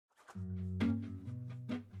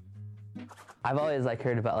I've always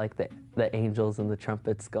heard about the angels and the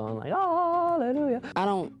trumpets going hallelujah. I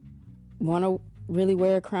don't want to really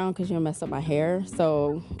wear a crown because mess up my hair.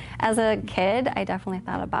 So as a kid, I definitely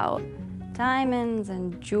thought about diamonds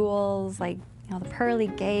and jewels, the pearly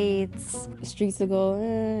gates. Streets to go,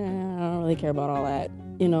 I don't really care about all that.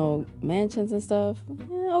 Mansions and stuff,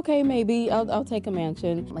 okay, maybe. I'll take a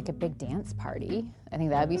mansion. Like a big dance party. I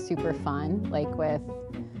think that'd be super fun, with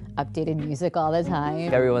updated music all the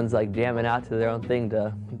time. Everyone's jamming out to their own thing,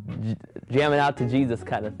 jamming out to Jesus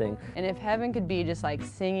kind of thing. And if heaven could be just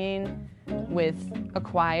singing with a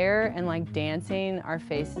choir and dancing our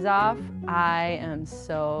faces off, I am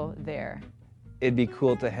so there. It'd be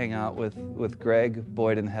cool to hang out with Greg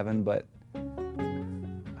Boyd in heaven, but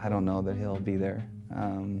I don't know that he'll be there.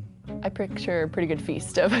 I picture a pretty good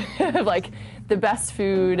feast of the best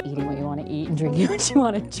food. Eating what you want to eat and drinking what you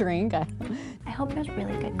want to drink. I hope there's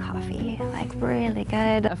really good coffee, really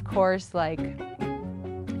good. Of course,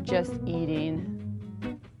 just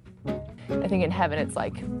eating. I think in heaven it's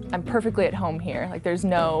I'm perfectly at home here. There's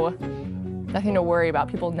nothing to worry about.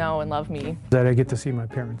 People know and love me. That I get to see my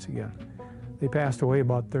parents again. They passed away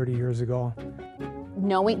about 30 years ago.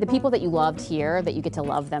 Knowing the people that you loved here, that you get to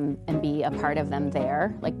love them and be a part of them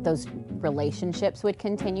there, those relationships would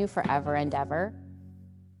continue forever and ever.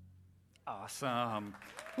 Awesome.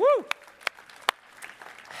 Woo!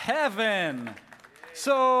 Heaven.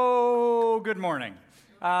 So, good morning.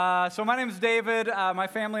 So my name is David. My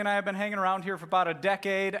family and I have been hanging around here for about a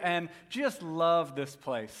decade and just love this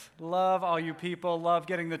place. Love all you people. Love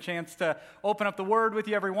getting the chance to open up the Word with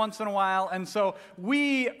you every once in a while. And so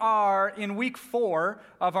we are in week 4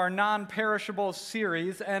 of our non-perishable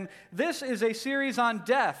series, and this is a series on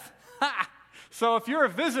death. So if you're a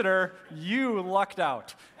visitor, you lucked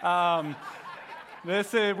out.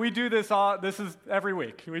 We do this this is every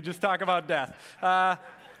week. We just talk about death.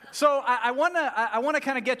 So I want to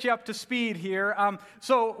kind of get you up to speed here.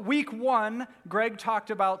 So week 1, Greg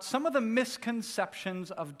talked about some of the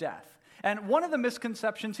misconceptions of death. And one of the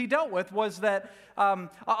misconceptions he dealt with was that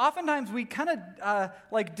oftentimes we kind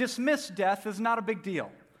of dismiss death as not a big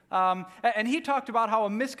deal. And he talked about how a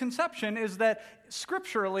misconception is that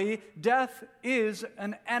scripturally death is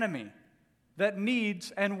an enemy that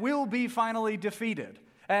needs and will be finally defeated.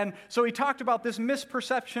 And so he talked about this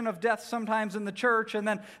misperception of death sometimes in the church, and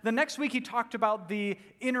then the next week he talked about the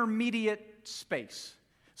intermediate space.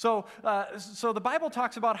 So the Bible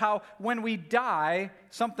talks about how when we die,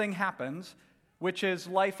 something happens, which is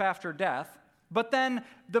life after death, but then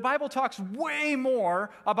the Bible talks way more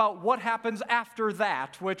about what happens after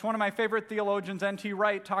that, which one of my favorite theologians, N.T.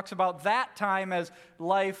 Wright, talks about that time as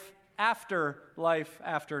life after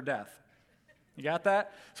death. You got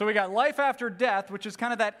that? So we got life after death, which is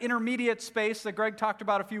kind of that intermediate space that Greg talked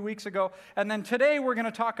about a few weeks ago. And then today we're going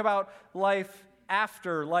to talk about life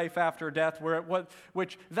after death,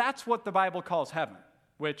 which that's what the Bible calls heaven,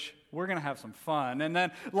 which we're going to have some fun. And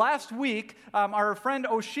then last week, our friend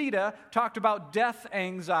Oshida talked about death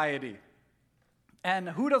anxiety. And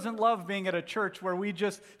who doesn't love being at a church where we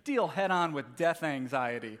just deal head-on with death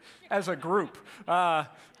anxiety as a group?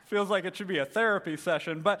 Feels like it should be a therapy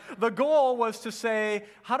session. But the goal was to say,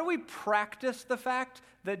 how do we practice the fact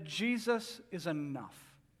that Jesus is enough?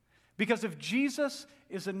 Because if Jesus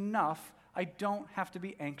is enough, I don't have to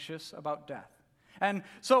be anxious about death. And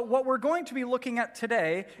so what we're going to be looking at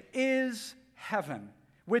today is heaven,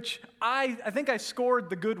 which I think I scored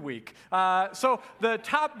the good week. So the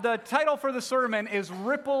title for the sermon is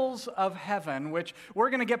Ripples of Heaven, which we're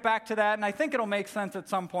going to get back to that, and I think it'll make sense at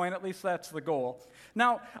some point. At least that's the goal.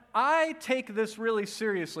 Now, I take this really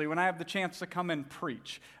seriously when I have the chance to come and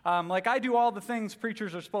preach. I do all the things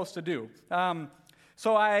preachers are supposed to do.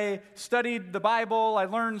 So I studied the Bible, I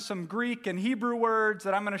learned some Greek and Hebrew words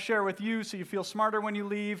that I'm going to share with you so you feel smarter when you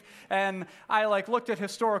leave, and I looked at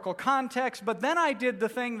historical context, but then I did the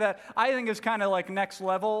thing that I think is kind of next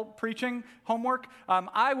level preaching homework.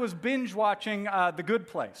 I was binge watching The Good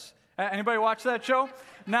Place. Anybody watch that show?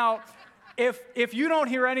 Now, if you don't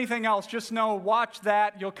hear anything else, just know, watch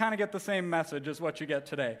that. You'll kind of get the same message as what you get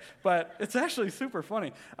today. But it's actually super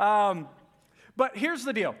funny. But here's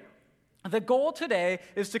the deal. The goal today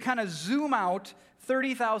is to kind of zoom out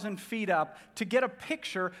 30,000 feet up to get a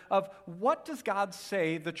picture of what does God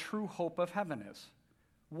say the true hope of heaven is.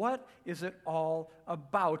 What is it all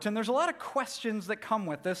about? And there's a lot of questions that come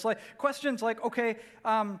with this. Questions like, okay,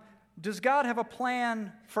 does God have a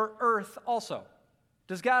plan for earth also?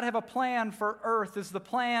 Does God have a plan for earth? Is the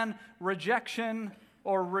plan rejection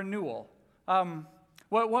or renewal?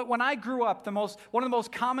 When I grew up, one of the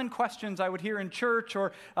most common questions I would hear in church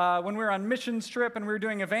or when we were on mission trip and we were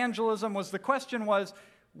doing evangelism was the question was,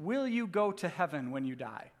 will you go to heaven when you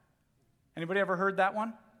die? Anybody ever heard that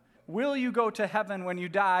one? Will you go to heaven when you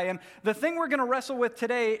die? And the thing we're going to wrestle with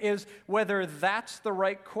today is whether that's the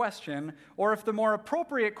right question, or if the more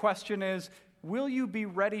appropriate question is, will you be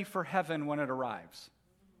ready for heaven when it arrives?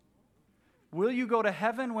 Will you go to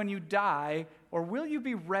heaven when you die, or will you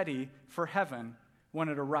be ready for heaven when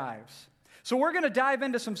it arrives? So we're going to dive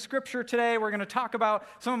into some scripture today. We're going to talk about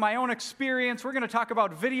some of my own experience. We're going to talk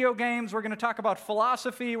about video games. We're going to talk about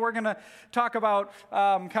philosophy. We're going to talk about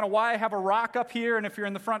kind of why I have a rock up here, and if you're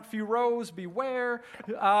in the front few rows, beware.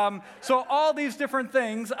 So all these different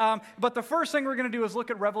things. But the first thing we're going to do is look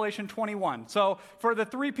at Revelation 21. So for the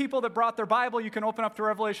 3 people that brought their Bible, you can open up to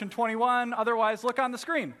Revelation 21. Otherwise, look on the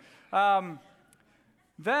screen.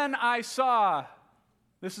 Then I saw,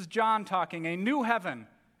 this is John talking, a new heaven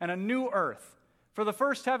and a new earth. For the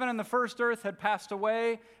first heaven and the first earth had passed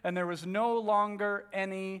away, and there was no longer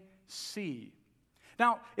any sea.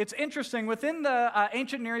 Now, it's interesting, within the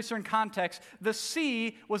ancient Near Eastern context, the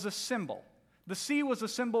sea was a symbol. The sea was a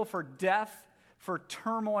symbol for death, for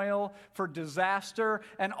turmoil, for disaster,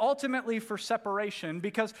 and ultimately for separation,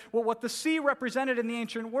 because what the sea represented in the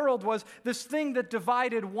ancient world was this thing that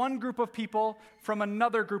divided one group of people from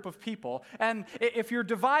another group of people. And if you're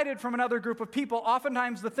divided from another group of people,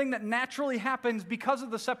 oftentimes the thing that naturally happens because of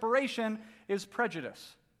the separation is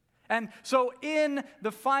prejudice. And so in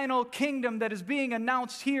the final kingdom that is being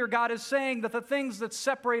announced here, God is saying that the things that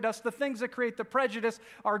separate us, the things that create the prejudice,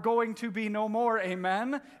 are going to be no more.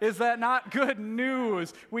 Amen? Is that not good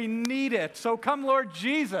news? We need it. So come, Lord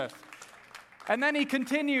Jesus. And then he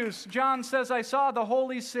continues. John says, I saw the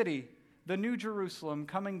holy city, the new Jerusalem,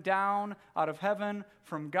 coming down out of heaven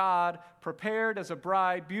from God, prepared as a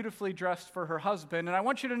bride, beautifully dressed for her husband. And I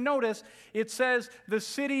want you to notice, it says the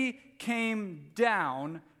city came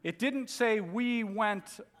down. It didn't say we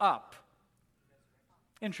went up.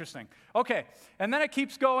 Interesting. Okay, and then it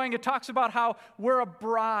keeps going. It talks about how we're a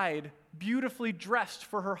bride beautifully dressed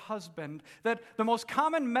for her husband. That the most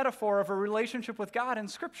common metaphor of a relationship with God in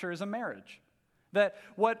Scripture is a marriage. That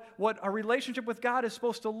what a relationship with God is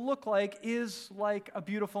supposed to look like is like a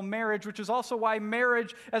beautiful marriage, which is also why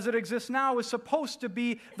marriage, as it exists now, is supposed to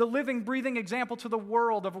be the living, breathing example to the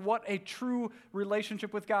world of what a true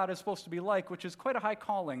relationship with God is supposed to be like, which is quite a high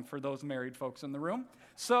calling for those married folks in the room.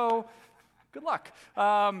 So, good luck.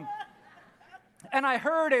 And I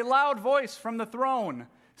heard a loud voice from the throne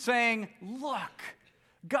saying, look,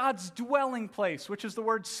 God's dwelling place, which is the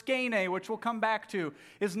word skene, which we'll come back to,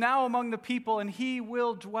 is now among the people, and he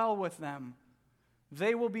will dwell with them.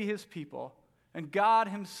 They will be his people, and God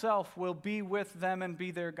himself will be with them and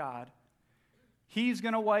be their God. He's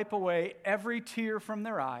going to wipe away every tear from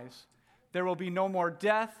their eyes. There will be no more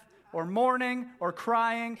death, or mourning, or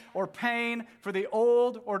crying, or pain, for the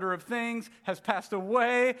old order of things has passed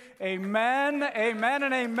away. Amen, amen,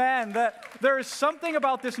 and amen. That there is something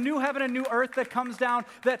about this new heaven and new earth that comes down,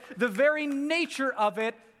 that the very nature of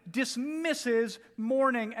it dismisses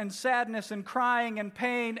mourning and sadness and crying and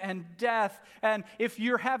pain and death. And if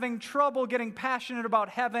you're having trouble getting passionate about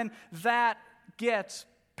heaven, that gets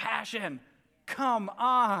passion. Come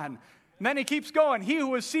on. And then he keeps going. He who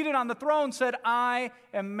was seated on the throne said, I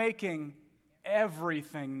am making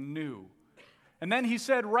everything new. And then he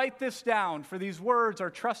said, write this down, for these words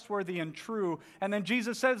are trustworthy and true. And then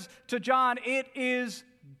Jesus says to John, it is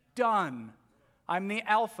done. I'm the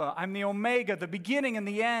Alpha, I'm the Omega, the beginning and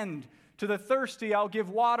the end. To the thirsty I'll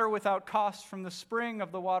give water without cost from the spring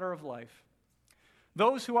of the water of life.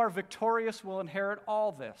 Those who are victorious will inherit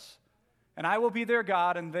all this. And I will be their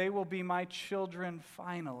God, and they will be my children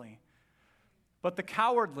finally. But the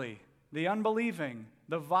cowardly, the unbelieving,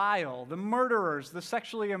 the vile, the murderers, the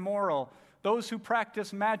sexually immoral, those who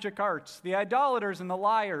practice magic arts, the idolaters and the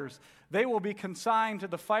liars, they will be consigned to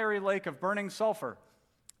the fiery lake of burning sulfur.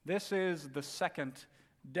 This is the second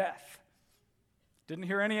death. Didn't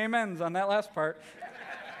hear any amens on that last part.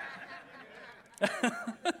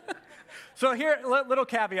 So here, little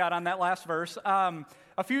caveat on that last verse.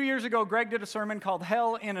 A few years ago, Greg did a sermon called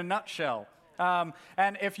Hell in a Nutshell.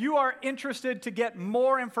 And if you are interested to get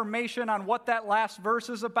more information on what that last verse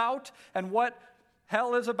is about and what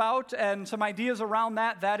hell is about and some ideas around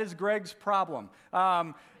that, that is Greg's problem.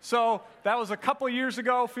 So that was a couple years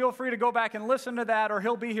ago. Feel free to go back and listen to that, or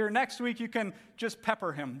he'll be here next week. You can just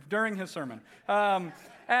pepper him during his sermon.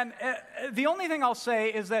 And the only thing I'll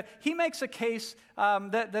say is that he makes a case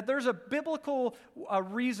that there's a biblical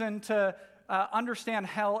reason to understand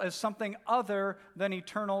hell as something other than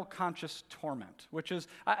eternal conscious torment, which is,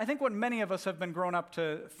 I think, what many of us have been grown up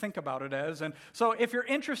to think about it as. And so if you're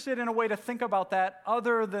interested in a way to think about that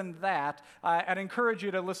other than that, I'd encourage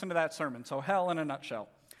you to listen to that sermon. So Hell in a Nutshell.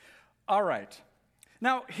 All right.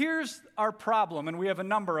 Now, here's our problem, and we have a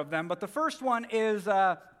number of them, but the first one is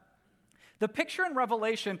the picture in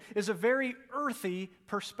Revelation is a very earthy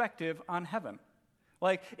perspective on heaven.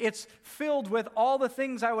 Like, it's filled with all the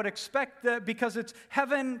things I would expect because it's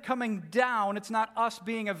heaven coming down. It's not us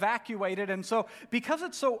being evacuated. And so, because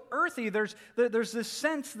it's so earthy, there's this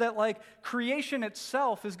sense that, like, creation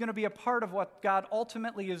itself is going to be a part of what God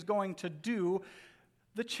ultimately is going to do.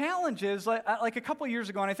 The challenge is, like a couple years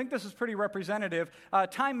ago, and I think this is pretty representative,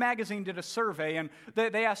 Time Magazine did a survey, and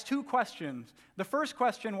they asked 2 questions. The first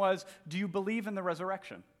question was, do you believe in the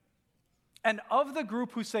resurrection? And of the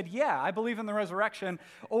group who said, yeah, I believe in the resurrection,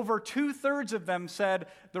 over 2/3 of them said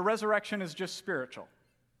the resurrection is just spiritual.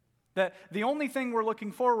 That the only thing we're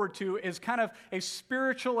looking forward to is kind of a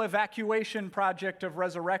spiritual evacuation project of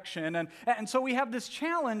resurrection. And so we have this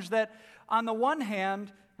challenge that, on the one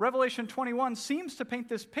hand, Revelation 21 seems to paint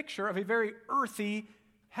this picture of a very earthy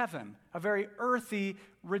heaven, a very earthy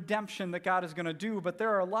redemption that God is going to do, but there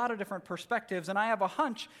are a lot of different perspectives, and I have a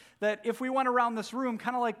hunch that if we went around this room,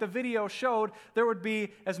 kind of like the video showed, there would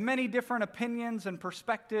be as many different opinions and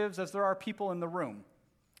perspectives as there are people in the room.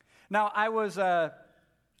 Now, I was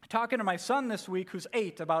talking to my son this week, who's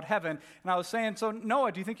 8, about heaven, and I was saying, so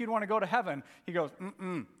Noah, do you think you'd want to go to heaven? He goes,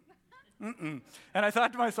 mm-mm. And I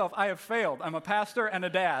thought to myself, I have failed. I'm a pastor and a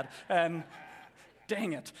dad, and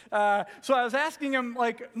dang it. So I was asking him,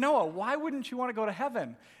 like, Noah, why wouldn't you want to go to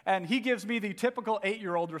heaven? And he gives me the typical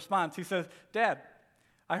 8-year-old response. He says, Dad,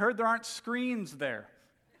 I heard there aren't screens there.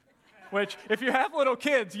 Which, if you have little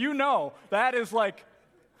kids, you know that is like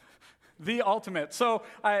the ultimate. So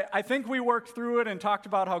I think we worked through it and talked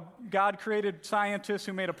about how God created scientists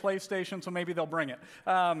who made a PlayStation, so maybe they'll bring it.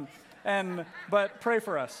 But pray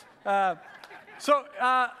for us. All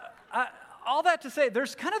that to say,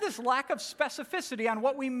 there's kind of this lack of specificity on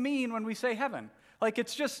what we mean when we say heaven. Like,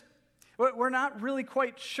 it's just, we're not really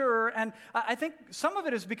quite sure. And I think some of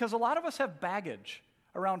it is because a lot of us have baggage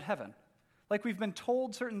around heaven. Like, we've been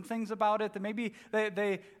told certain things about it that maybe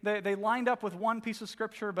they lined up with one piece of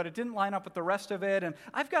scripture, but it didn't line up with the rest of it. And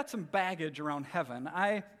I've got some baggage around heaven.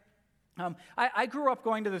 I grew up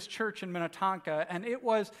going to this church in Minnetonka, and it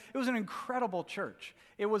was an incredible church.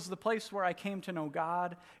 It was the place where I came to know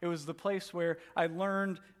God. It was the place where I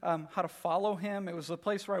learned how to follow Him. It was the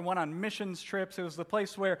place where I went on missions trips. It was the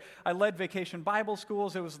place where I led vacation Bible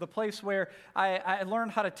schools. It was the place where I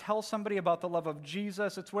learned how to tell somebody about the love of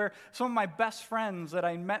Jesus. It's where some of my best friends that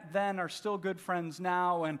I met then are still good friends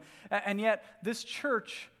now. And yet this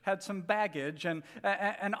church had some baggage, and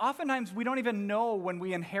oftentimes we don't even know when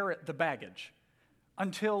we inherit the baggage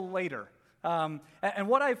until later. And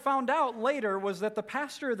what I found out later was that the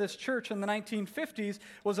pastor of this church in the 1950s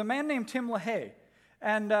was a man named Tim LaHaye.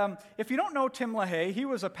 And if you don't know Tim LaHaye, he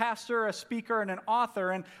was a pastor, a speaker, and an author.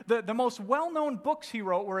 And the most well-known books he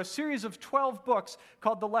wrote were a series of 12 books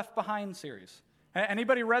called the Left Behind series.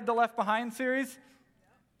 Anybody read the Left Behind series?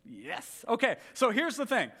 Yes. Okay, so here's the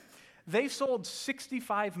thing. They sold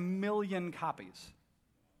 65 million copies.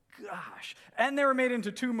 Gosh. And they were made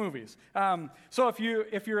into 2 movies. So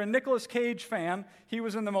if you're a Nicolas Cage fan, he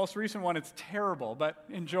was in the most recent one. It's terrible, but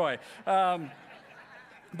enjoy.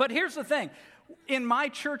 But here's the thing. In my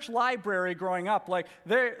church library growing up, like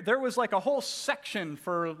there was like a whole section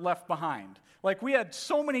for Left Behind. Like, we had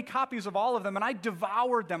so many copies of all of them, and I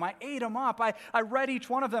devoured them. I ate them up. I read each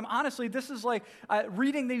one of them. Honestly, this is like,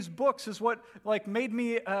 reading these books is what, like, made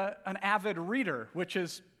me an avid reader, which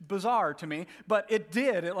is bizarre to me, but it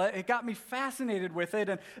did. It got me fascinated with it.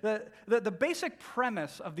 And the basic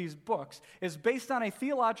premise of these books is based on a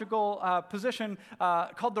theological position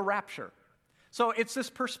called the rapture. So it's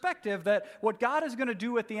this perspective that what God is going to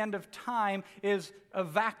do at the end of time is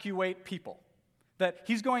evacuate people. That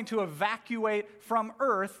He's going to evacuate from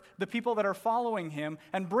earth the people that are following Him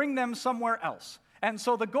and bring them somewhere else. And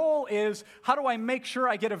so the goal is, how do I make sure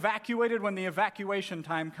I get evacuated when the evacuation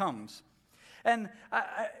time comes? And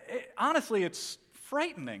honestly, it's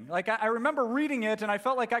frightening. Like, I remember reading it, and I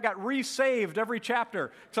felt like I got resaved every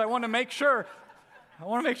chapter, because I want to make sure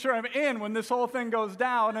I'm in when this whole thing goes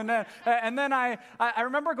down. And then I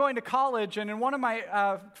remember going to college, and in one of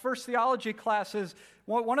my first theology classes,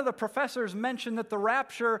 one of the professors mentioned that the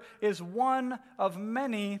rapture is one of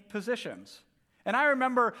many positions. And I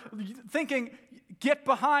remember thinking, get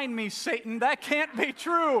behind me, Satan. That can't be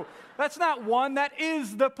true. That's not one. That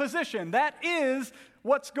is the position. That is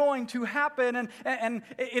what's going to happen. And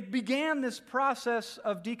it began this process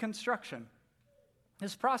of deconstruction.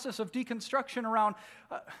 This process of deconstruction around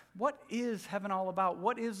what is heaven all about?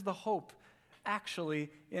 What is the hope?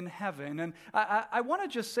 actually in heaven. And I want to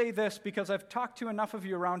just say this because I've talked to enough of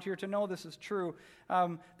you around here to know this is true,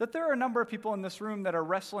 that there are a number of people in this room that are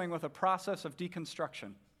wrestling with a process of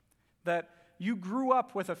deconstruction, that you grew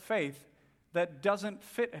up with a faith that doesn't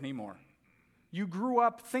fit anymore. You grew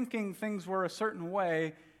up thinking things were a certain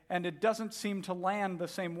way, and it doesn't seem to land the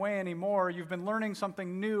same way anymore. You've been learning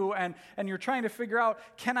something new, and you're trying to figure out,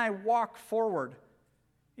 can I walk forward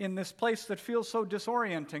in this place that feels so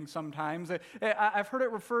disorienting sometimes? I've heard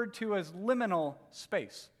it referred to as liminal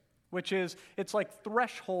space, which is, it's like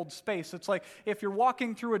threshold space. It's like if you're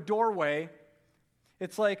walking through a doorway,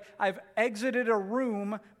 it's like I've exited a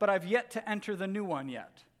room, but I've yet to enter the new one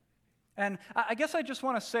yet. And I guess I just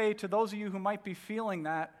want to say to those of you who might be feeling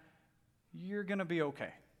that, you're going to be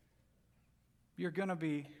okay. You're going to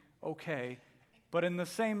be okay. But in the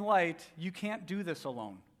same light, you can't do this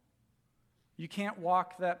alone. You can't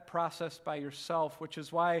walk that process by yourself, which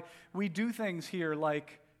is why we do things here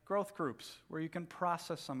like growth groups, where you can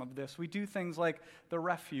process some of this. We do things like the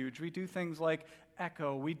Refuge. We do things like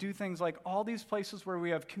Echo. We do things like all these places where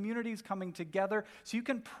we have communities coming together so you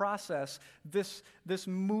can process this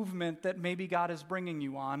movement that maybe God is bringing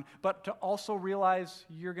you on, but to also realize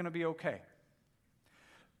you're going to be okay.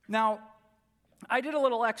 Now, I did a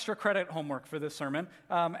little extra credit homework for this sermon,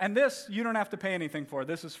 and this you don't have to pay anything for.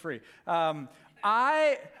 This is free.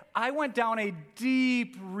 I went down a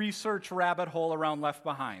deep research rabbit hole around Left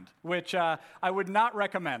Behind, which I would not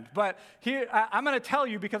recommend. But here, I'm going to tell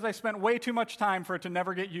you because I spent way too much time for it to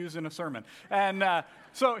never get used in a sermon. And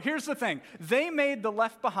so here's the thing. They made the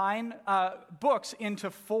Left Behind books into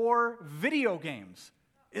 4 video games.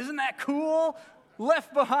 Isn't that cool?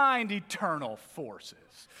 Left Behind, Eternal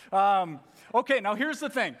Forces. Okay, now here's the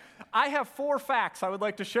thing. I have 4 facts I would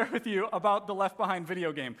like to share with you about the Left Behind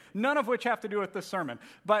video game, none of which have to do with this sermon.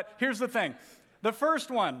 But here's the thing. The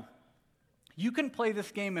first one, you can play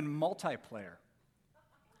this game in multiplayer.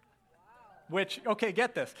 Which, okay,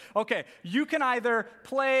 get this. Okay, you can either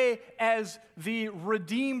play as the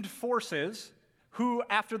redeemed forces, who,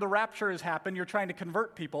 after the rapture has happened, you're trying to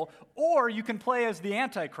convert people, or you can play as the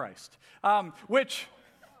Antichrist, which...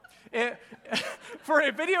 for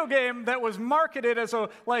a video game that was marketed as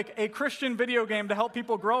a Christian video game to help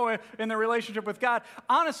people grow in their relationship with God,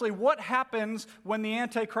 honestly, what happens when the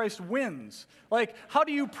Antichrist wins? Like, how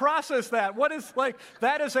do you process that?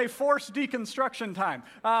 That is a forced deconstruction time.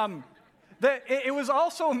 It was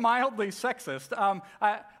also mildly sexist.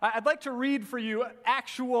 I'd like to read for you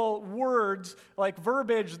actual words, like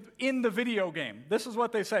verbiage, in the video game. This is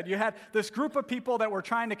what they said. You had this group of people that were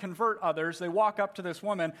trying to convert others. They walk up to this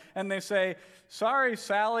woman, and they say, "Sorry,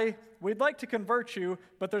 Sally, we'd like to convert you,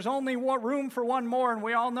 but there's only room for one more, and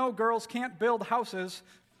we all know girls can't build houses."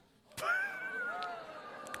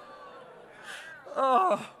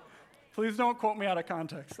 Oh, please don't quote me out of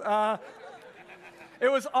context.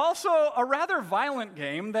 It was also a rather violent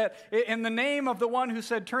game that, in the name of the one who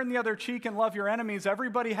said, "Turn the other cheek and love your enemies,"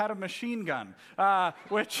 everybody had a machine gun,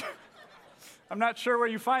 which I'm not sure where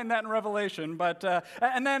you find that in Revelation. But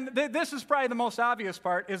and then this is probably the most obvious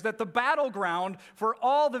part, is that the battleground for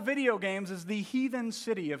all the video games is the heathen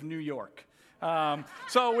city of New York.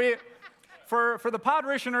 So for the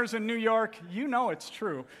Podritioners in New York, you know it's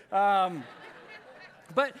true.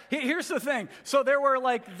 But here's the thing. So there were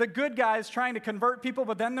the good guys trying to convert people,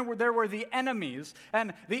 but then there were the enemies.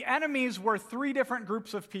 And the enemies were 3 different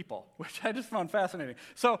groups of people, which I just found fascinating.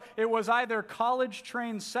 So it was either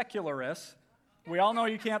college-trained secularists. We all know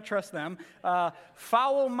you can't trust them.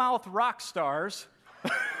 Foul-mouthed rock stars.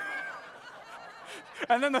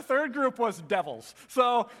 And then the third group was devils.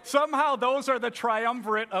 So somehow those are the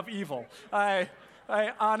triumvirate of evil. I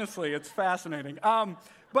honestly, it's fascinating.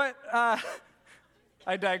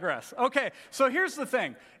 I digress. Okay, so here's the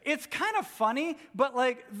thing. It's kind of funny, but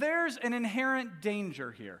there's an inherent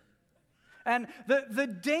danger here. And the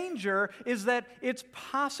danger is that it's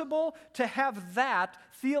possible to have that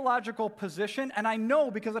theological position, and I know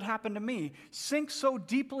because it happened to me, sink so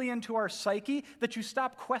deeply into our psyche that you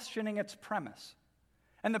stop questioning its premise.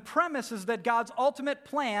 And the premise is that God's ultimate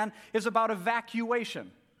plan is about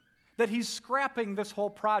evacuation. That he's scrapping this whole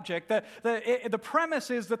project. The premise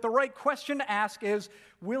is that the right question to ask is,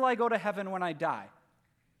 will I go to heaven when I die?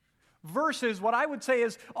 Versus what I would say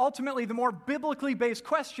is ultimately the more biblically based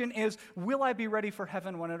question is, will I be ready for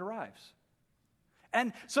heaven when it arrives?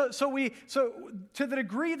 And so to the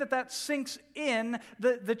degree that sinks in,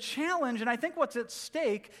 the challenge, and I think what's at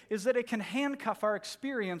stake, is that it can handcuff our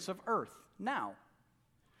experience of earth now.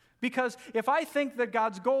 Because if I think that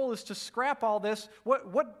God's goal is to scrap all this,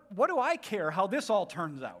 what do I care how this all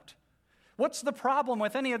turns out? What's the problem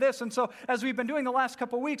with any of this? And so as we've been doing the last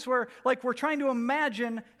couple of weeks, we're trying to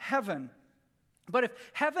imagine heaven. But if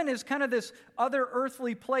heaven is kind of this other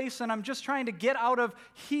earthly place and I'm just trying to get out of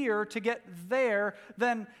here to get there,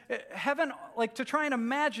 then heaven, like to try and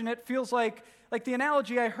imagine it feels like the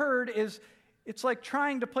analogy I heard is it's like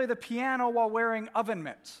trying to play the piano while wearing oven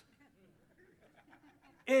mitts.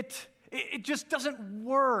 It just doesn't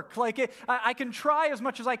work. I can try as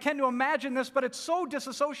much as I can to imagine this, but it's so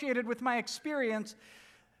disassociated with my experience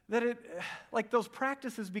that those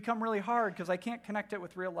practices become really hard because I can't connect it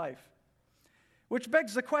with real life. Which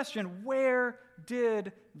begs the question, where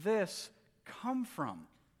did this come from?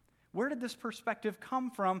 Where did this perspective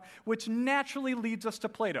come from, which naturally leads us to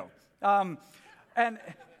Plato? And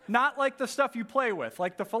not like the stuff you play with,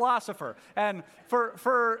 like the philosopher. And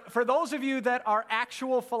for those of you that are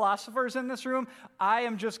actual philosophers in this room, I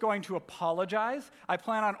am just going to apologize. I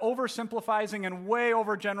plan on oversimplifying and way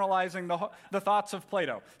overgeneralizing the thoughts of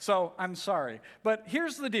Plato. So I'm sorry. But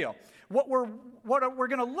here's the deal. What we're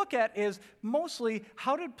going to look at is mostly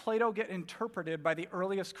how did Plato get interpreted by the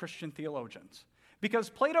earliest Christian theologians? Because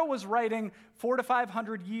Plato was writing 400 to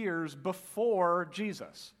 500 years before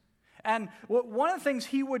Jesus. And one of the things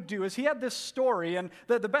he would do is he had this story, and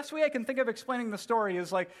the best way I can think of explaining the story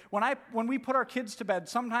is like when we put our kids to bed,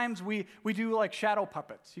 sometimes we do like shadow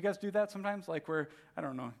puppets. You guys do that sometimes? Like I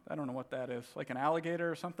don't know what that is, like an alligator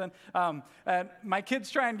or something. And my kids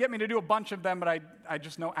try and get me to do a bunch of them, but I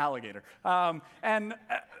just know alligator. And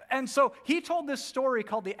so he told this story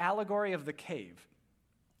called the allegory of the cave.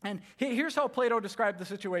 And here's how Plato described the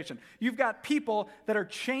situation. You've got people that are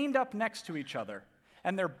chained up next to each other,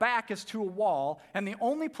 and their back is to a wall, and the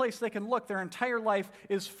only place they can look their entire life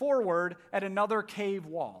is forward at another cave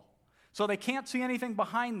wall. So they can't see anything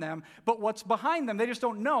behind them, but what's behind them, they just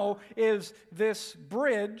don't know, is this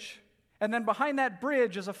bridge, and then behind that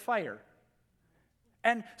bridge is a fire.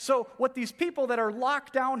 And so what these people that are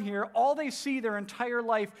locked down here, all they see their entire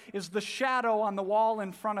life is the shadow on the wall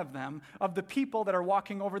in front of them of the people that are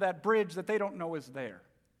walking over that bridge that they don't know is there.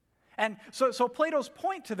 And so Plato's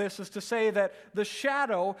point to this is to say that the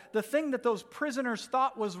shadow, the thing that those prisoners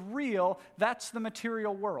thought was real, that's the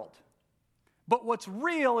material world. But what's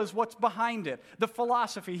real is what's behind it, the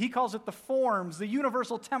philosophy. He calls it the forms, the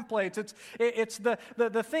universal templates. It's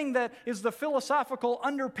the thing that is the philosophical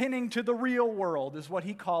underpinning to the real world is what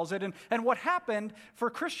he calls it. And what happened for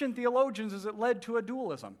Christian theologians is it led to a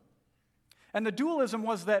dualism. And the dualism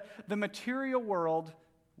was that the material world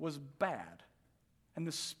was bad. And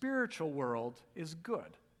the spiritual world is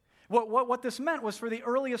good. What this meant was for the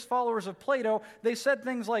earliest followers of Plato, they said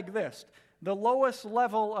things like this: the lowest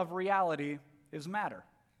level of reality is matter.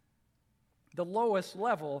 The lowest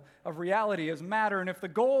level of reality is matter, and if the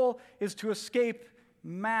goal is to escape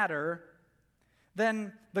matter,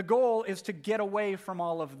 then the goal is to get away from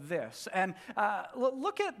all of this. And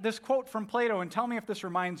look at this quote from Plato and tell me if this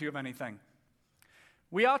reminds you of anything.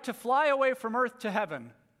 We ought to fly away from earth to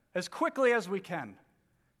heaven as quickly as we can.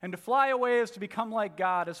 And to fly away is to become like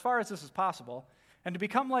God as far as this is possible. And to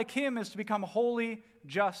become like Him is to become holy,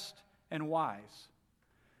 just, and wise.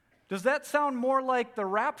 Does that sound more like the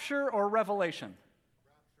rapture or revelation?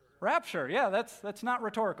 Rapture, yeah, that's not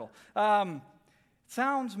rhetorical. It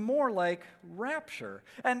sounds more like rapture.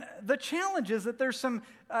 And the challenge is that there's some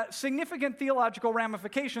significant theological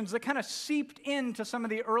ramifications that kind of seeped into some of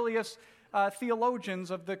the earliest theologians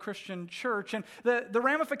of the Christian church. And the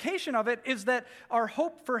ramification of it is that our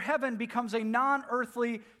hope for heaven becomes a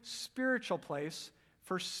non-earthly spiritual place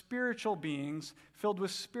for spiritual beings filled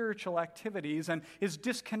with spiritual activities and is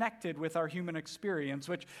disconnected with our human experience,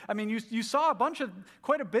 which, I mean, you saw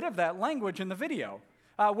quite a bit of that language in the video,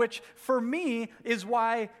 which for me is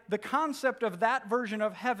why the concept of that version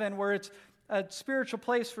of heaven where it's a spiritual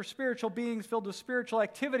place for spiritual beings filled with spiritual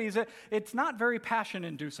activities, it's not very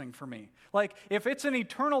passion-inducing for me. Like, if it's an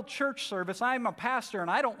eternal church service, I'm a pastor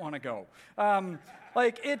and I don't want to go.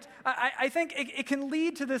 I think it can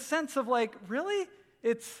lead to this sense of like, really?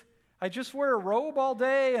 I just wear a robe all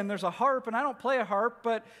day and there's a harp and I don't play a harp,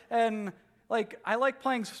 I like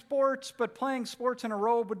playing sports, but playing sports in a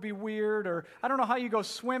robe would be weird, or I don't know how you go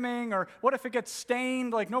swimming, or what if it gets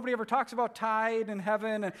stained? Like, nobody ever talks about tide in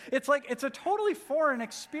heaven. And it's a totally foreign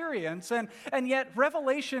experience, and yet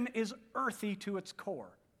Revelation is earthy to its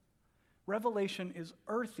core. Revelation is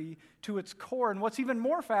earthy to its core, and what's even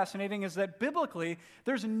more fascinating is that biblically,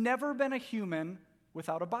 there's never been a human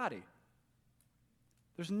without a body.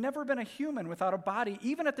 There's never been a human without a body.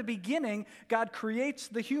 Even at the beginning, God creates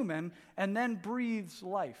the human and then breathes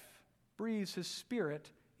life, breathes His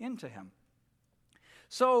Spirit into him.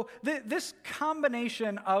 So this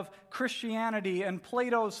combination of Christianity and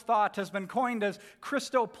Plato's thought has been coined as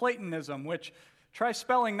Christo-Platonism, which, try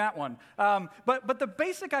spelling that one. But the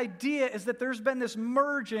basic idea is that there's been this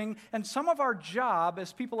merging, and some of our job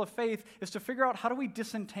as people of faith is to figure out how do we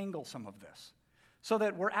disentangle some of this so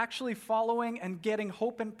that we're actually following and getting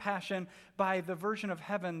hope and passion by the version of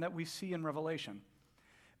heaven that we see in Revelation.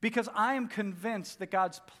 Because I am convinced that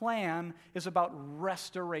God's plan is about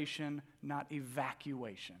restoration, not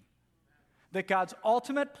evacuation. That God's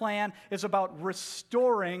ultimate plan is about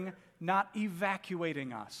restoring, not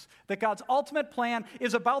evacuating us. That God's ultimate plan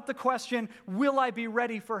is about the question, will I be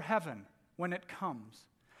ready for heaven when it comes?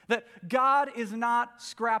 That God is not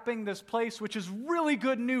scrapping this place, which is really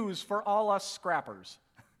good news for all us scrappers.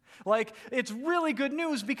 Like, it's really good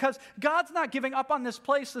news because God's not giving up on this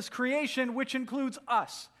place, this creation, which includes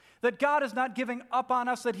us. That God is not giving up on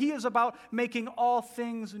us, that He is about making all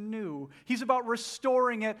things new. He's about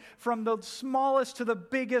restoring it from the smallest to the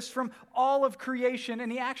biggest, from all of creation.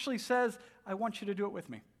 And He actually says, I want you to do it with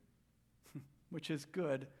me, which is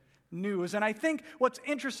good news. And I think what's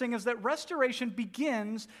interesting is that restoration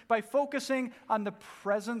begins by focusing on the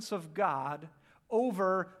presence of God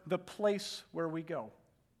over the place where we go.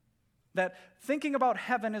 That thinking about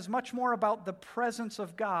heaven is much more about the presence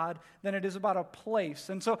of God than it is about a place.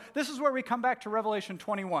 And so this is where we come back to Revelation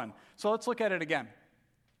 21. So let's look at it again.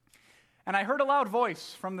 And I heard a loud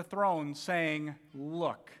voice from the throne saying,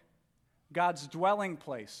 look, God's dwelling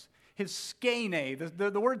place, His skene.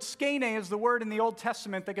 The word skene is the word in the Old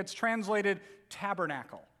Testament that gets translated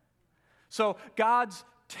tabernacle. So God's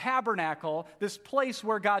tabernacle, this place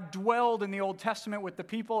where God dwelled in the Old Testament with the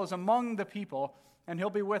people, is among the people, and He'll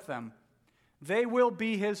be with them. They will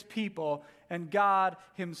be His people, and God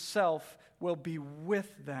Himself will be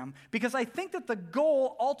with them. Because I think that the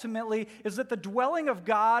goal ultimately is that the dwelling of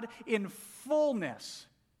God in fullness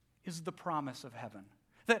is the promise of heaven.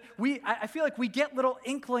 That I feel like we get little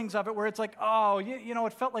inklings of it where it's like, oh, you know,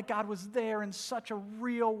 it felt like God was there in such a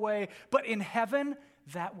real way. But in heaven,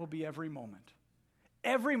 that will be every moment.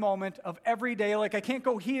 Every moment of every day. Like, I can't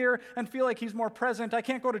go here and feel like He's more present. I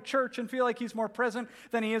can't go to church and feel like He's more present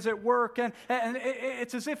than He is at work. And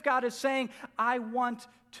it's as if God is saying, I want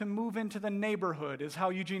to move into the neighborhood, is how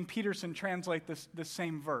Eugene Peterson translates this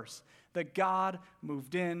same verse. That God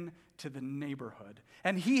moved in to the neighborhood.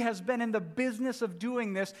 And He has been in the business of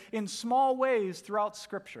doing this in small ways throughout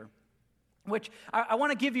Scripture. Which I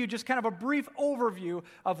want to give you just kind of a brief overview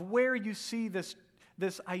of where you see this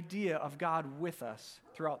idea of God with us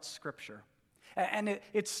throughout Scripture. And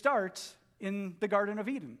it starts in the Garden of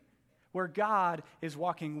Eden, where God is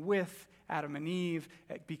walking with Adam and Eve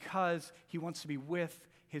because He wants to be with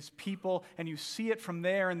His people. And you see it from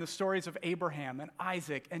there in the stories of Abraham and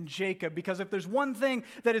Isaac and Jacob, because if there's one thing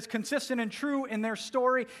that is consistent and true in their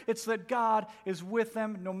story, it's that God is with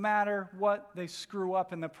them no matter what they screw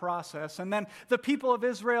up in the process. And then the people of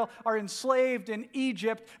Israel are enslaved in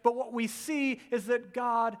Egypt, but what we see is that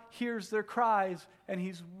God hears their cries and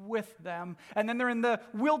He's with them. And then they're in the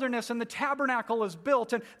wilderness, and the tabernacle is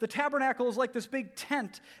built, and the tabernacle is like this big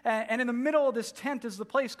tent, and in the middle of this tent is the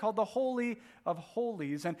place called the Holy of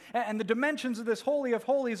Holies. And the dimensions of this Holy of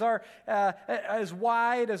Holies are as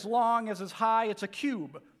wide, as long, as high. It's a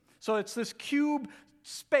cube. So it's this cube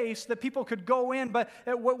space that people could go in, but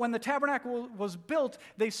when the tabernacle was built,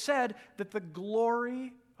 they said that the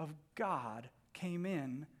glory of God came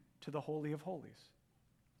in to the Holy of Holies.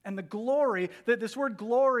 And the glory, this word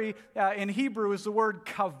glory in Hebrew is the word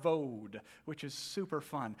kavod, which is super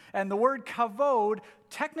fun. And the word kavod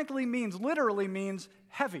literally means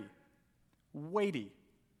heavy, weighty.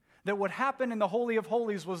 That what happened in the Holy of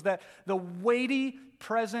Holies was that the weighty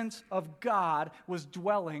presence of God was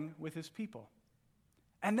dwelling with His people.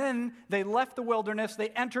 And then they left the wilderness, they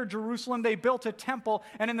entered Jerusalem, they built a temple,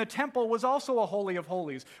 and in the temple was also a Holy of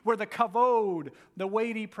Holies, where the kavod, the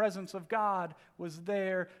weighty presence of God, was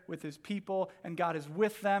there with His people, and God is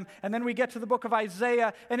with them. And then we get to the book of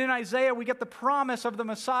Isaiah, and in Isaiah we get the promise of the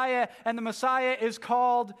Messiah, and the Messiah is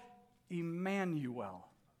called Emmanuel,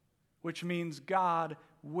 which means God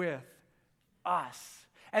with us.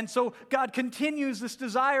 And so God continues this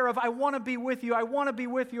desire of, I want to be with you, I want to be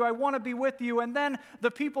with you, I want to be with you. And then the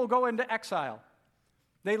people go into exile.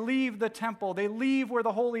 They leave the temple. They leave where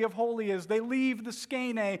the Holy of Holies is. They leave the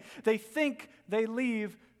skene. They think they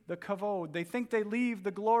leave the kavod. They think they leave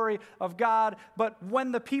the glory of God. But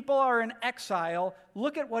when the people are in exile,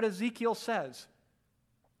 look at what Ezekiel says.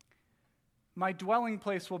 My dwelling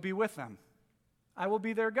place will be with them. I will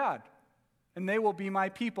be their God. And they will be my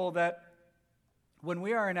people. That when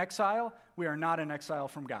we are in exile, we are not in exile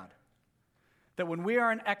from God. That when we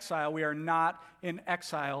are in exile, we are not in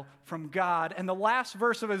exile from God. And the last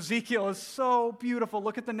verse of Ezekiel is so beautiful.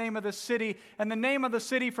 Look at the name of the city. And the name of the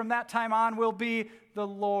city from that time on will be The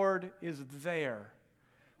Lord is There,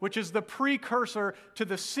 which is the precursor to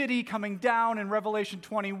the city coming down in Revelation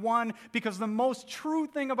 21, because the most true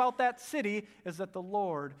thing about that city is that the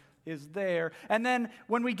Lord is there. And then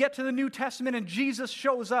when we get to the New Testament and Jesus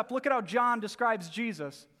shows up, look at how John describes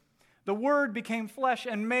Jesus. The Word became flesh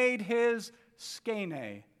and made his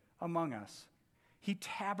skene among us. He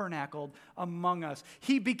tabernacled among us.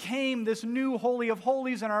 He became this new Holy of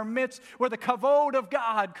Holies in our midst, where the kavod of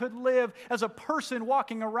God could live as a person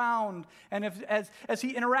walking around. And as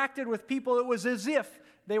he interacted with people, it was as if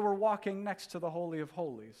they were walking next to the Holy of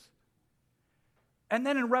Holies. And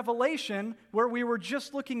then in Revelation, where we were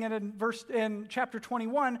just looking at in chapter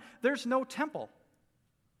 21, there's no temple.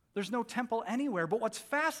 There's no temple anywhere. But what's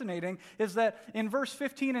fascinating is that in verse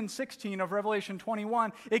 15 and 16 of Revelation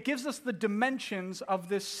 21, it gives us the dimensions of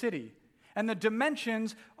this city. And the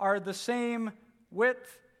dimensions are the same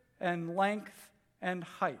width and length and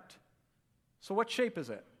height. So what shape is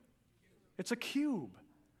it? It's a cube.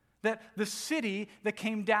 That the city that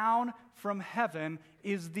came down from heaven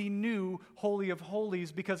is the new Holy of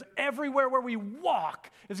Holies, because everywhere where we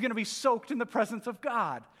walk is going to be soaked in the presence of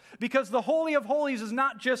God. Because the Holy of Holies is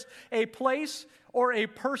not just a place or a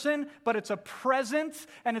person, but it's a presence,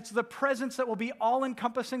 and it's the presence that will be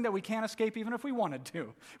all-encompassing that we can't escape even if we wanted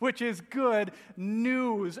to, which is good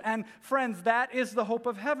news. And friends, that is the hope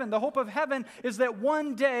of heaven. The hope of heaven is that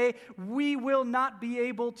one day we will not be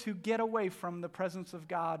able to get away from the presence of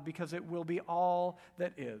God, because it will be all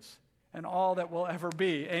that is and all that will ever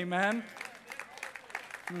be. Amen?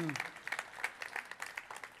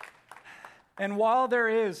 And while there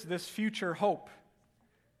is this future hope,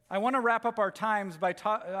 I want to wrap up our time by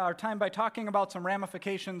talking about some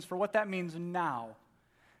ramifications for what that means now.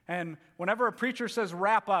 And whenever a preacher says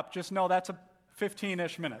wrap up, just know that's a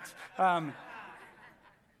 15-ish minutes. And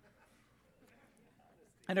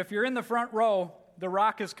if you're in the front row, The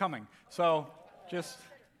Rock is coming. So just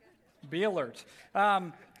be alert.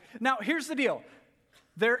 Now, here's the deal.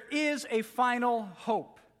 There is a final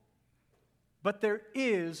hope, but there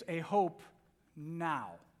is a hope now.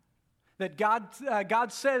 That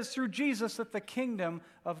God says through Jesus that the kingdom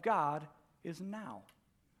of God is now.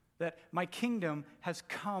 That my kingdom has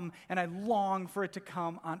come, and I long for it to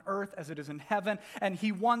come on earth as it is in heaven, and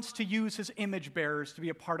he wants to use his image bearers to be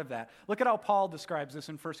a part of that. Look at how Paul describes this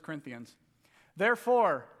in 1 Corinthians.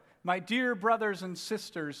 Therefore, my dear brothers and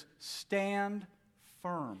sisters, stand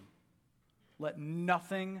firm. Let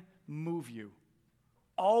nothing move you.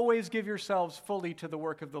 Always give yourselves fully to the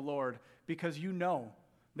work of the Lord, because you know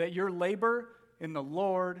that your labor in the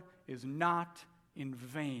Lord is not in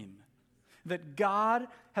vain. That God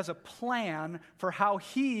has a plan for how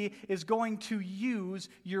he is going to use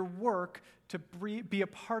your work to be a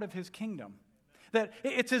part of his kingdom. That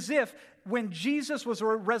it's as if when Jesus was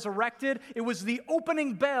resurrected, it was the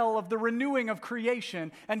opening bell of the renewing of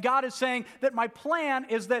creation. And God is saying that my plan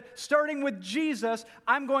is that starting with Jesus,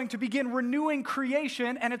 I'm going to begin renewing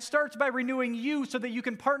creation, and it starts by renewing you so that you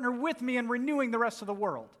can partner with me in renewing the rest of the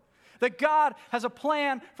world. That God has a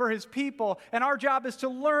plan for his people, and our job is to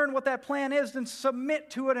learn what that plan is and submit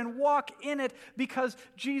to it and walk in it, because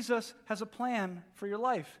Jesus has a plan for your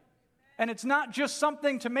life. And it's not just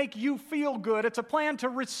something to make you feel good. It's a plan to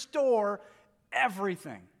restore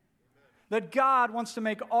everything. That God wants to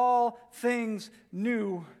make all things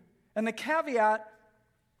new. And the caveat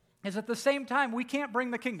is, at the same time, we can't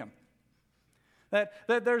bring the kingdom. That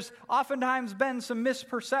there's oftentimes been some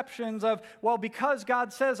misperceptions of, well, because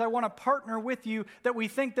God says, I want to partner with you, that we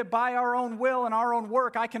think that by our own will and our own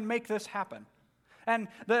work, I can make this happen. And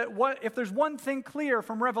if there's one thing clear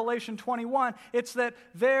from Revelation 21, it's that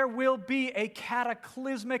there will be a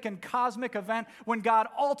cataclysmic and cosmic event when God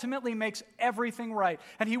ultimately makes everything right.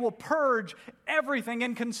 And he will purge everything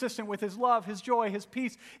inconsistent with his love, his joy, his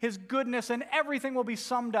peace, his goodness, and everything will be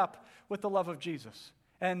summed up with the love of Jesus.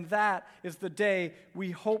 And that is the day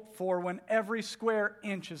we hope for, when every square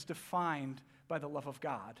inch is defined by the love of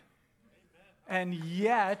God.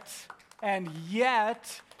 Amen. And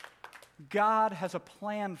yet, God has a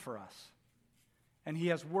plan for us, and he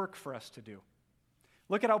has work for us to do.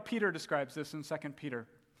 Look at how Peter describes this in 2 Peter.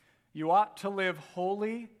 You ought to live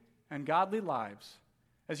holy and godly lives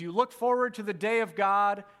as you look forward to the day of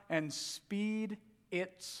God and speed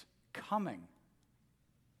its coming.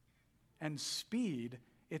 And speed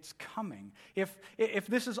its coming. If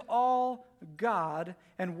this is all God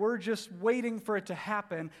and we're just waiting for it to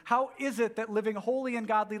happen, how is it that living holy and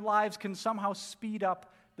godly lives can somehow speed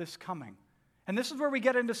up this coming? And this is where we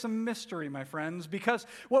get into some mystery, my friends, because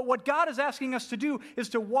what God is asking us to do is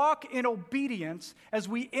to walk in obedience as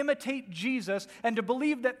we imitate Jesus and to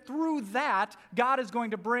believe that through that, God is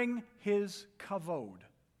going to bring his kavod,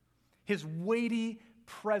 his weighty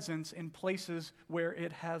presence in places where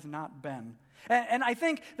it has not been. And I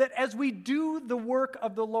think that as we do the work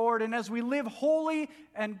of the Lord and as we live holy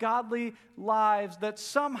and godly lives, that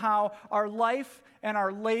somehow our life and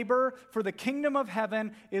our labor for the kingdom of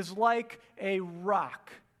heaven is like a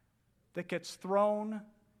rock that gets thrown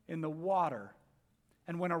in the water.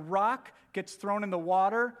 And when a rock gets thrown in the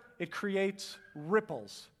water, it creates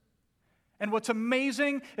ripples. And what's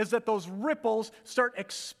amazing is that those ripples start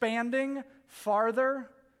expanding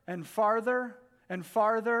farther and farther and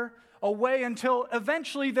farther away until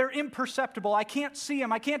eventually they're imperceptible. I can't see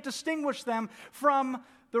them. I can't distinguish them from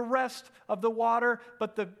the rest of the water.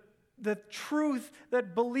 But the truth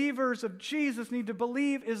that believers of Jesus need to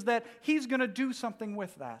believe is that he's going to do something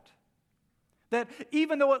with that. That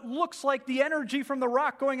even though it looks like the energy from the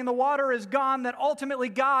rock going in the water is gone, that ultimately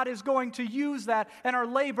God is going to use that, and our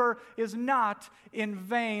labor is not in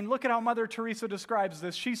vain. Look at how Mother Teresa describes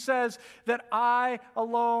this. She says that I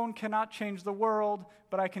alone cannot change the world,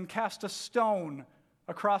 but I can cast a stone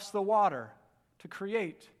across the water to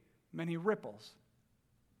create many ripples.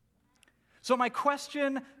 So my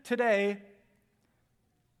question today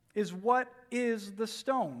is, what is the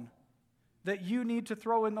stone that you need to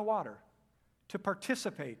throw in the water to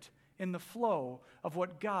participate in the flow of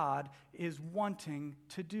what God is wanting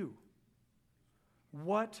to do?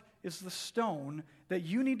 What is the stone that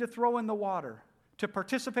you need to throw in the water to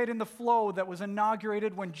participate in the flow that was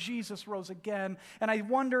inaugurated when Jesus rose again? And I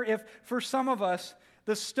wonder if for some of us,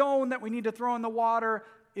 the stone that we need to throw in the water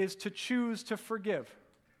is to choose to forgive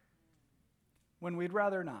when we'd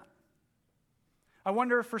rather not. I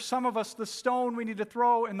wonder if for some of us, the stone we need to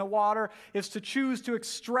throw in the water is to choose to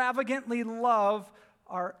extravagantly love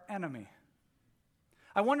our enemy.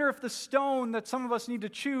 I wonder if the stone that some of us need to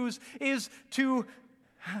choose is to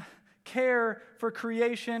care for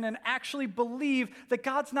creation and actually believe that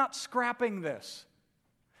God's not scrapping this,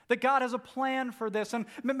 that God has a plan for this. And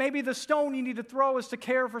maybe the stone you need to throw is to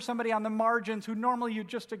care for somebody on the margins who normally you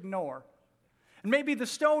just ignore. And maybe the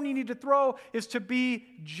stone you need to throw is to be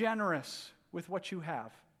generous with what you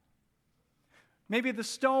have. Maybe the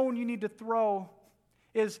stone you need to throw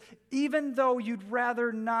is, even though you'd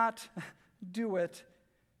rather not do it,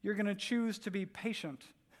 you're going to choose to be patient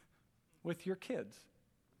with your kids.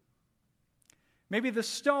 Maybe the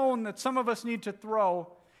stone that some of us need to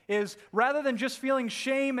throw is, rather than just feeling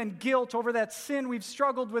shame and guilt over that sin we've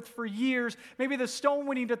struggled with for years, maybe the stone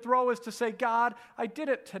we need to throw is to say, God, I did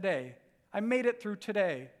it today. I made it through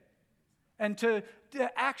today. And to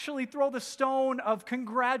actually throw the stone of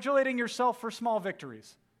congratulating yourself for small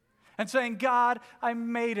victories and saying, God, I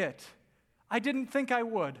made it. I didn't think I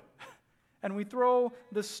would. And we throw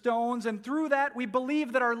the stones, and through that we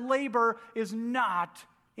believe that our labor is not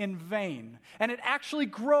in vain. And it actually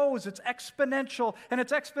grows. It's exponential, and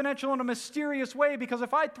it's exponential in a mysterious way, because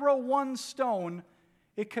if I throw one stone,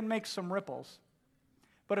 it can make some ripples.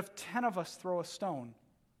 But if 10 of us throw a stone,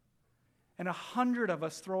 and 100 of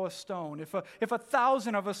us throw a stone, if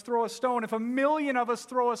 1,000 of us throw a stone, if 1,000,000 of us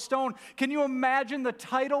throw a stone, can you imagine the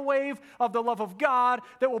tidal wave of the love of God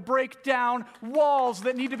that will break down walls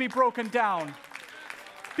that need to be broken down?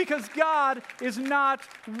 Because God is not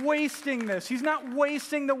wasting this. He's not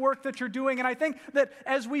wasting the work that you're doing. And I think that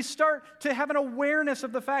as we start to have an awareness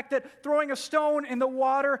of the fact that throwing a stone in the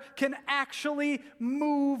water can actually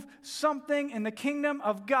move something in the kingdom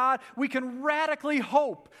of God, we can radically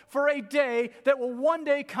hope for a day that will one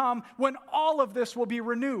day come when all of this will be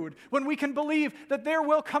renewed, when we can believe that there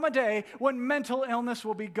will come a day when mental illness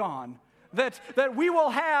will be gone. That we will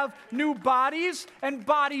have new bodies and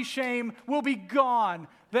body shame will be gone.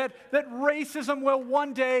 That racism will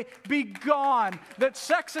one day be gone. That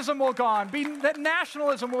sexism will gone. That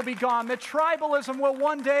nationalism will be gone. That tribalism will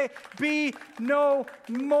one day be no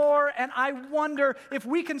more. And I wonder if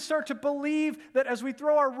we can start to believe that as we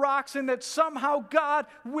throw our rocks in, that somehow God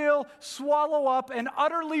will swallow up and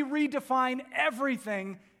utterly redefine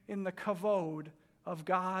everything in the kavod of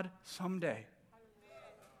God someday.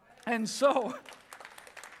 And so,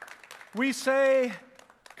 we say,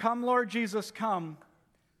 come Lord Jesus, come,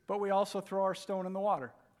 but we also throw our stone in the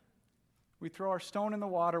water. We throw our stone in the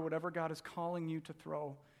water, whatever God is calling you to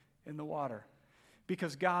throw in the water.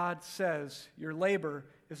 Because God says your labor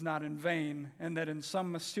is not in vain, and that in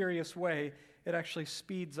some mysterious way, it actually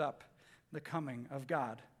speeds up the coming of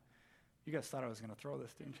God. You guys thought I was going to throw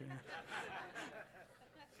this, didn't you?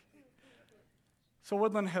 So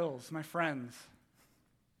Woodland Hills, my friends,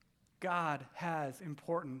 God has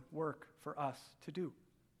important work for us to do.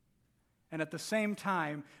 And at the same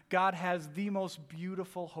time, God has the most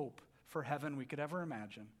beautiful hope for heaven we could ever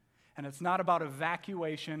imagine. And it's not about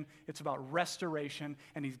evacuation, it's about restoration,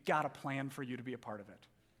 and He's got a plan for you to be a part of it.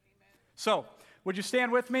 So, would you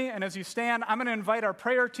stand with me? And as you stand, I'm going to invite our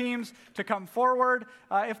prayer teams to come forward.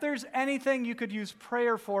 If there's anything you could use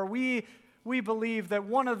prayer for, we believe that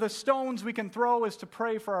one of the stones we can throw is to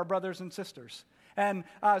pray for our brothers and sisters. And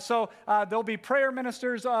so there'll be prayer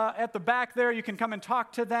ministers at the back there. You can come and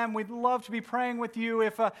talk to them. We'd love to be praying with you.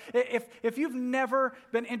 If you've never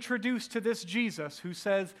been introduced to this Jesus who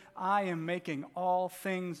says, I am making all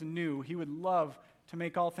things new, He would love to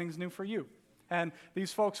make all things new for you. And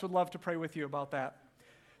these folks would love to pray with you about that.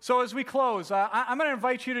 So as we close, I'm going to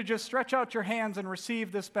invite you to just stretch out your hands and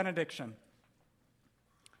receive this benediction.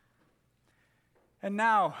 And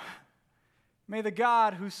now, may the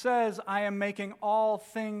God who says, I am making all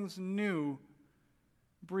things new,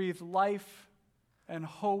 breathe life and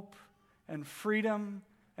hope and freedom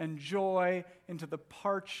and joy into the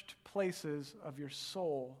parched places of your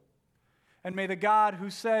soul. And may the God who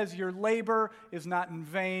says your labor is not in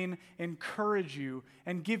vain encourage you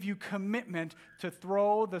and give you commitment to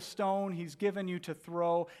throw the stone He's given you to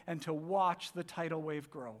throw and to watch the tidal wave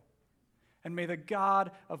grow. And may the God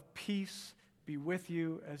of peace be with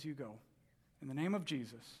you as you go. In the name of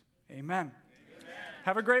Jesus, amen.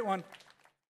 Have a great one.